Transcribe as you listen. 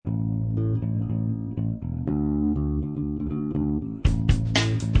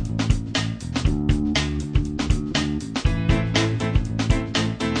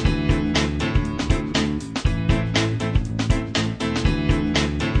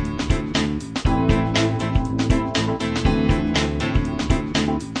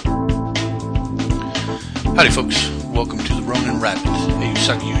Howdy folks, welcome to the Ronin Rabbit, a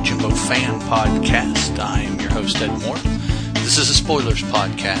Usagi Yojimbo fan podcast. I am your host Ed Moore. This is a spoilers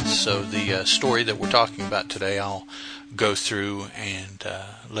podcast, so the story that we're talking about today, I'll go through and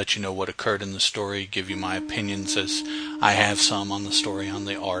let you know what occurred in the story, give you my opinions as I have some on the story, on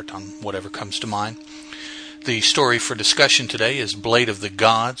the art, on whatever comes to mind. The story for discussion today is Blade of the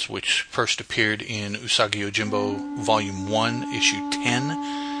Gods, which first appeared in Usagi Yojimbo Volume 1, Issue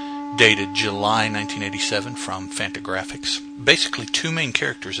 10, dated July 1987 from Fantagraphics. Basically two main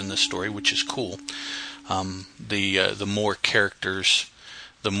characters in this story, which is cool. The more characters,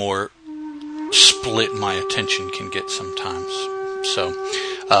 the more split my attention can get sometimes. So,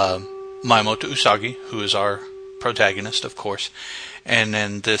 Maemoto Usagi, who is our protagonist, of course, and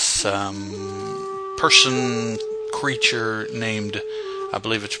then this creature named, I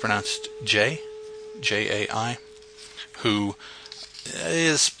believe it's pronounced J-A-I, who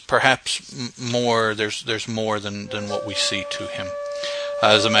is perhaps more, there's more than what we see to him.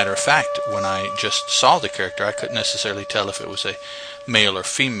 As a matter of fact, when I just saw the character, I couldn't necessarily tell if it was a male or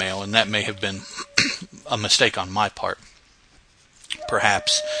female, and that may have been a mistake on my part.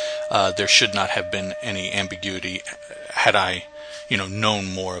 Perhaps there should not have been any ambiguity had I,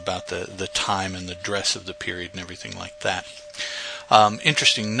 known more about the time and the dress of the period and everything like that.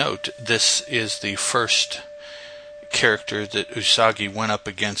 Interesting note, this is the first character that Usagi went up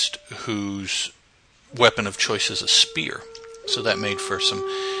against whose weapon of choice is a spear. So that made for some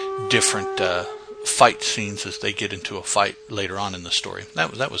different fight scenes as they get into a fight later on in the story.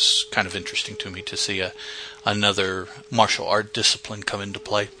 That was kind of interesting to me to see another martial art discipline come into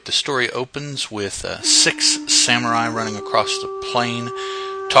play. The story opens with 6 samurai running across the plain,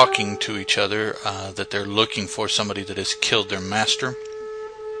 talking to each other that they're looking for somebody that has killed their master.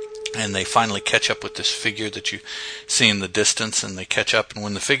 And they finally catch up with this figure that you see in the distance, and they catch up, and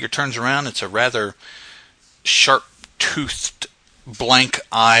when the figure turns around, it's a rather sharp-toothed,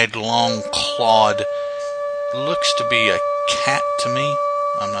 blank-eyed, long-clawed, looks to be a cat to me.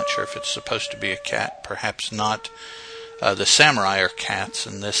 I'm not sure if it's supposed to be a cat, perhaps not. The samurai are cats,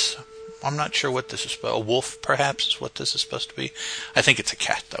 and this, I'm not sure what this is, a wolf perhaps is what this is supposed to be. I think it's a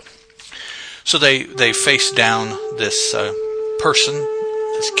cat, though. So they face down this person,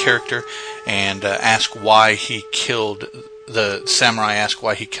 this character, and ask why he killed, the samurai ask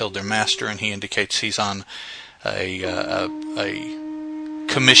why he killed their master, and he indicates he's on a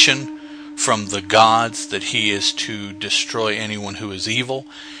commission from the gods, that he is to destroy anyone who is evil,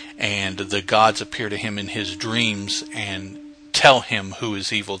 and the gods appear to him in his dreams and tell him who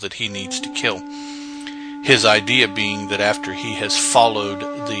is evil that he needs to kill. His idea being that after he has followed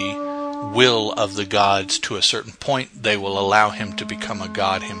the will of the gods to a certain point, they will allow him to become a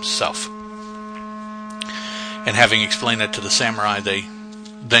god himself. And having explained that to the samurai, they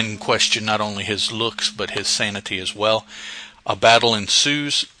then question not only his looks but his sanity as well. A battle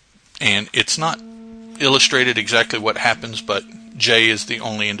ensues, and it's not illustrated exactly what happens, but Jay is the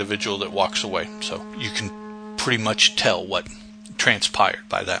only individual that walks away, so you can pretty much tell what transpired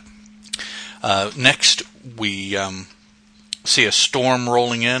by that. Next, we see a storm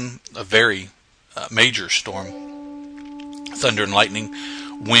rolling in, a very major storm, thunder and lightning,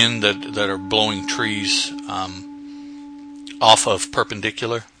 wind that are blowing trees off of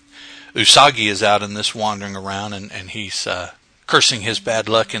perpendicular. Usagi is out in this, wandering around, and he's cursing his bad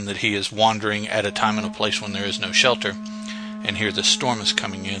luck in that he is wandering at a time and a place when there is no shelter, and here the storm is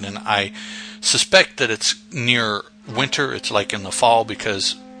coming in, and I suspect that it's near winter, it's like in the fall,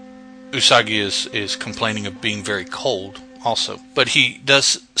 because Usagi is complaining of being very cold also. But he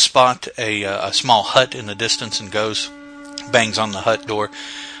does spot a small hut in the distance and bangs on the hut door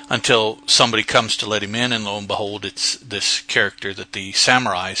until somebody comes to let him in, and lo and behold, it's this character that the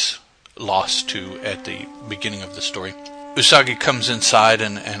samurais lost to at the beginning of the story. Usagi comes inside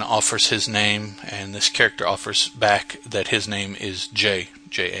and offers his name, and this character offers back that his name is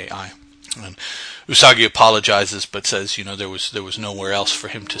J-A-I. And Usagi apologizes, but says, there was nowhere else for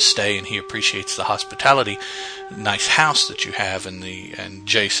him to stay, and he appreciates the hospitality, nice house that you have. And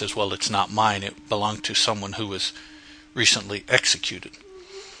Jay says, well, it's not mine. It belonged to someone who was recently executed.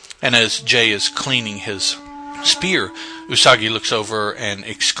 And as Jay is cleaning his spear, Usagi looks over and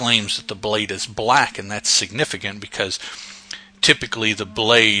exclaims that the blade is black, and that's significant because typically the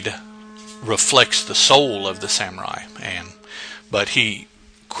blade reflects the soul of the samurai, but he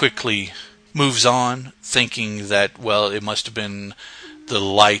quickly moves on, thinking that, well, it must have been the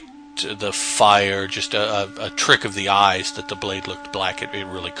light, the fire, just a trick of the eyes that the blade looked black. It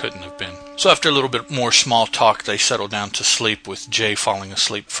really couldn't have been. So after a little bit more small talk, they settle down to sleep, with Jay falling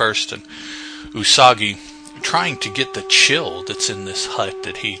asleep first, and Usagi trying to get the chill that's in this hut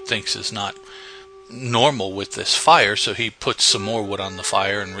that he thinks is not normal with this fire, so he puts some more wood on the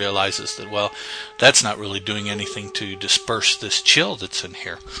fire and realizes that, well, that's not really doing anything to disperse this chill that's in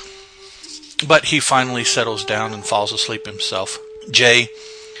here. But he finally settles down and falls asleep himself. Jay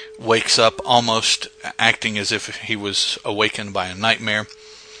wakes up almost acting as if he was awakened by a nightmare.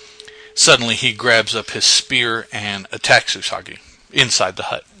 Suddenly he grabs up his spear and attacks Usagi inside the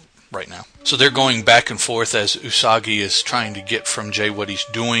hut right now. So they're going back and forth as Usagi is trying to get from Jay what he's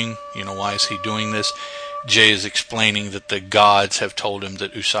doing. Why is he doing this? Jay is explaining that the gods have told him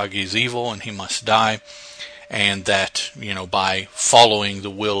that Usagi is evil and he must die, and that, by following the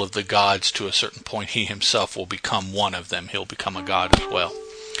will of the gods to a certain point, he himself will become one of them. He'll become a god as well.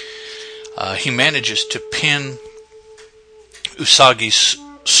 He manages to pin Usagi's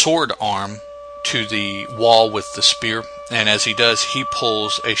sword arm to the wall with the spear, and as he does, he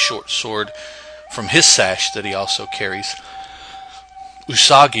pulls a short sword from his sash that he also carries.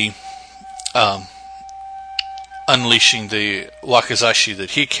 Usagi, unleashing the wakizashi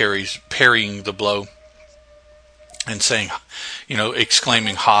that he carries, parrying the blow and saying,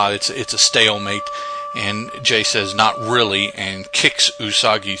 exclaiming, "Ha, it's a stalemate." And Jay says, "Not really," and kicks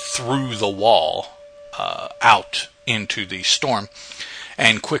Usagi through the wall, out into the storm,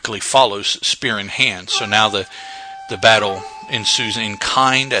 and quickly follows, spear in hand. So now the battle ensues in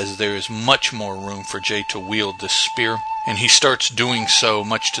kind, as there is much more room for Jay to wield this spear, and he starts doing so,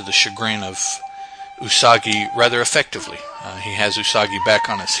 much to the chagrin of Usagi, rather effectively. He has Usagi back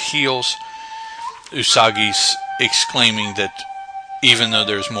on his heels. Usagi's exclaiming that even though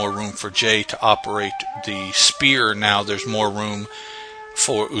there's more room for Jay to operate the spear, now there's more room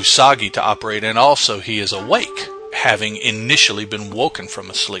for Usagi to operate, and also he is awake, having initially been woken from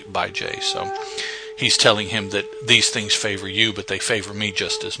a sleep by Jay. So he's telling him that these things favor you, but they favor me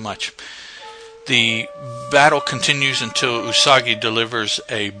just as much. The battle continues until Usagi delivers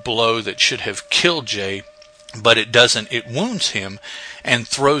a blow that should have killed Jay, but it doesn't. It wounds him and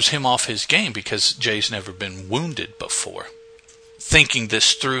throws him off his game, because Jay's never been wounded before. Thinking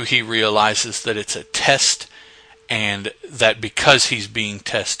this through, he realizes that it's a test, and that because he's being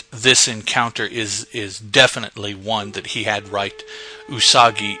tested, this encounter is definitely one that he had right.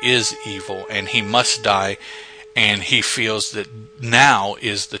 Usagi is evil, and he must die, and he feels that now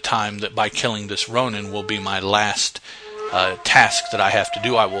is the time that by killing this Ronin will be my last task that I have to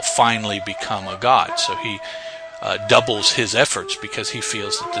do. I will finally become a god. So he doubles his efforts because he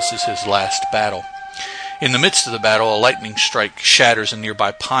feels that this is his last battle. In the midst of the battle, a lightning strike shatters a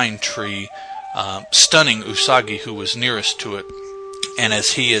nearby pine tree, stunning Usagi, who was nearest to it. And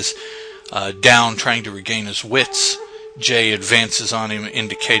as he is down, trying to regain his wits, Jay advances on him,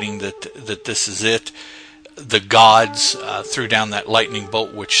 indicating that this is it. The gods threw down that lightning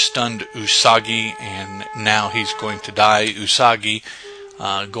bolt which stunned Usagi, and now he's going to die. Usagi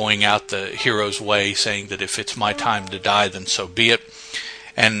going out the hero's way, saying that if it's my time to die, then so be it.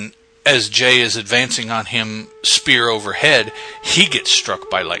 And as Jay is advancing on him, spear overhead, he gets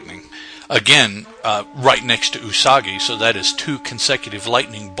struck by lightning. Again, right next to Usagi, so that is 2 consecutive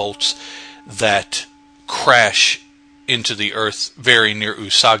lightning bolts that crash into the earth very near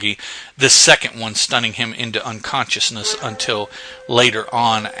Usagi. This second one stunning him into unconsciousness until later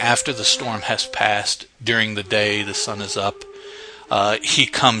on, after the storm has passed, during the day, the sun is up. He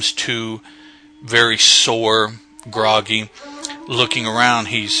comes to very sore, groggy. Looking around,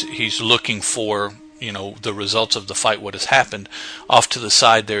 he's looking for, the results of the fight, what has happened. Off to the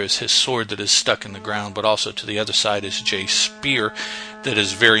side there is his sword that is stuck in the ground, but also to the other side is Jay's spear that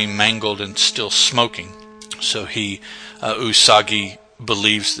is very mangled and still smoking. So Usagi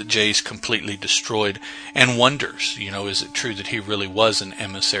believes that Jay's completely destroyed and wonders, is it true that he really was an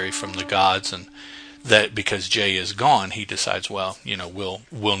emissary from the gods, and that because Jay is gone, he decides, well,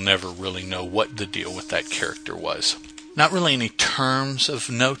 we'll never really know what the deal with that character was. Not really any terms of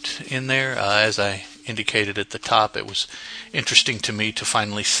note in there. As I indicated at the top, it was interesting to me to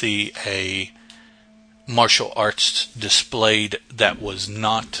finally see a martial arts displayed that was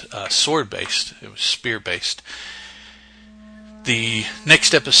not sword-based. It was spear-based. The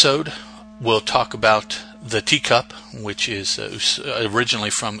next episode, we'll talk about the Teacup, which is originally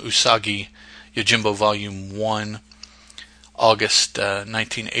from Usagi Yojimbo Volume 1, August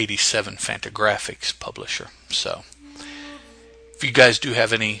 1987, Fantagraphics publisher. So, if you guys do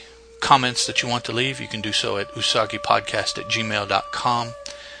have any comments that you want to leave, you can do so at usagipodcast@gmail.com.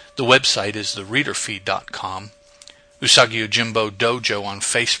 The website is thereaderfeed.com. Usagi Yojimbo Dojo on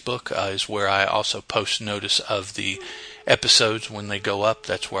Facebook is where I also post notice of the episodes when they go up.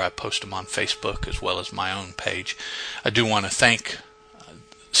 That's where I post them on Facebook as well as my own page. I do want to thank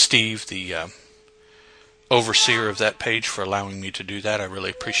Steve, the overseer of that page, for allowing me to do that. I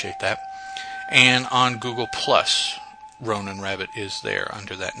really appreciate that. And on Google Plus, Ronin Rabbit is there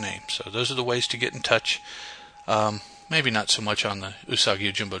under that name. So those are the ways to get in touch. Maybe not so much on the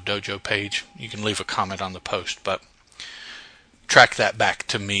Usagi Yojimbo Dojo page. You can leave a comment on the post, but track that back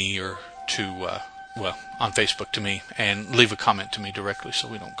to me or to, on Facebook to me, and leave a comment to me directly so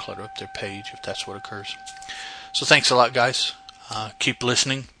we don't clutter up their page if that's what occurs. So thanks a lot, guys. Keep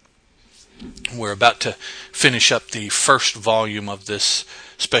listening. We're about to finish up the first volume of this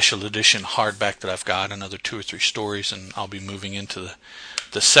special edition hardback that I've got, another 2 or 3 stories, and I'll be moving into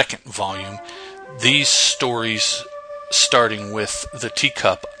the second volume. These stories, starting with The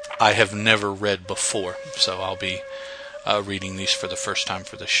Teacup, I have never read before, so I'll be reading these for the first time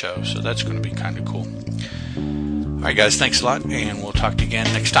for the show, so that's going to be kind of cool. Alright guys, thanks a lot, and we'll talk to you again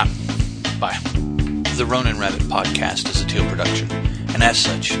next time. Bye. The Ronin Rabbit podcast is a Teal production, and as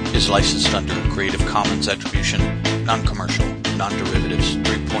such is licensed under a Creative Commons Attribution, Non-Commercial, Non-Derivatives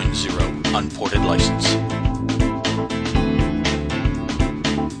 3.0 Unported License.